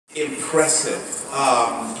impressive.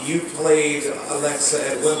 You played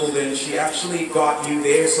Alexa at Wimbledon. She actually got you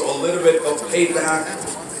there, so a little bit of payback.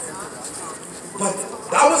 But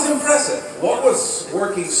that was impressive. What was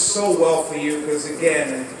working so well for you? Because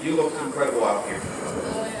again, you looked incredible out here. I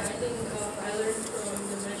think I learned from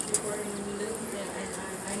the match before in Wimbledon, and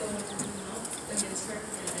I know what to do now against her,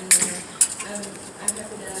 and I'm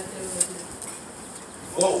happy that I played with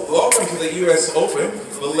her. Well, welcome to the U.S. Open.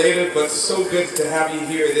 Belated, but so good to have you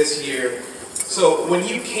here this year. So when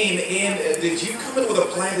you came in, did you come in with a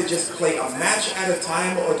plan to just play a match at a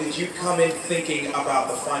time, or did you come in thinking about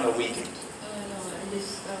the final weekend? No, I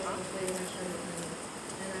just play a match at a time,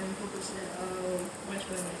 and I'm focused match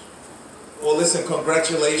by match. Well, listen,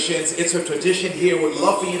 congratulations. It's a tradition here. We'd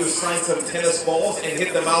love for you to sign some tennis balls and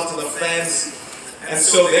hit them out to the fans. And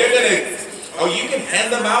so they're going to, you can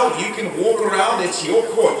hand them out, you can walk around, it's your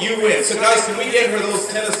court, you win. So guys, can we get her those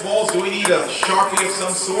tennis balls? Do we need a Sharpie of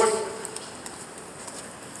some sort?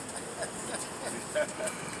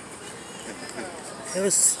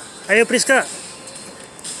 Ayo Priska.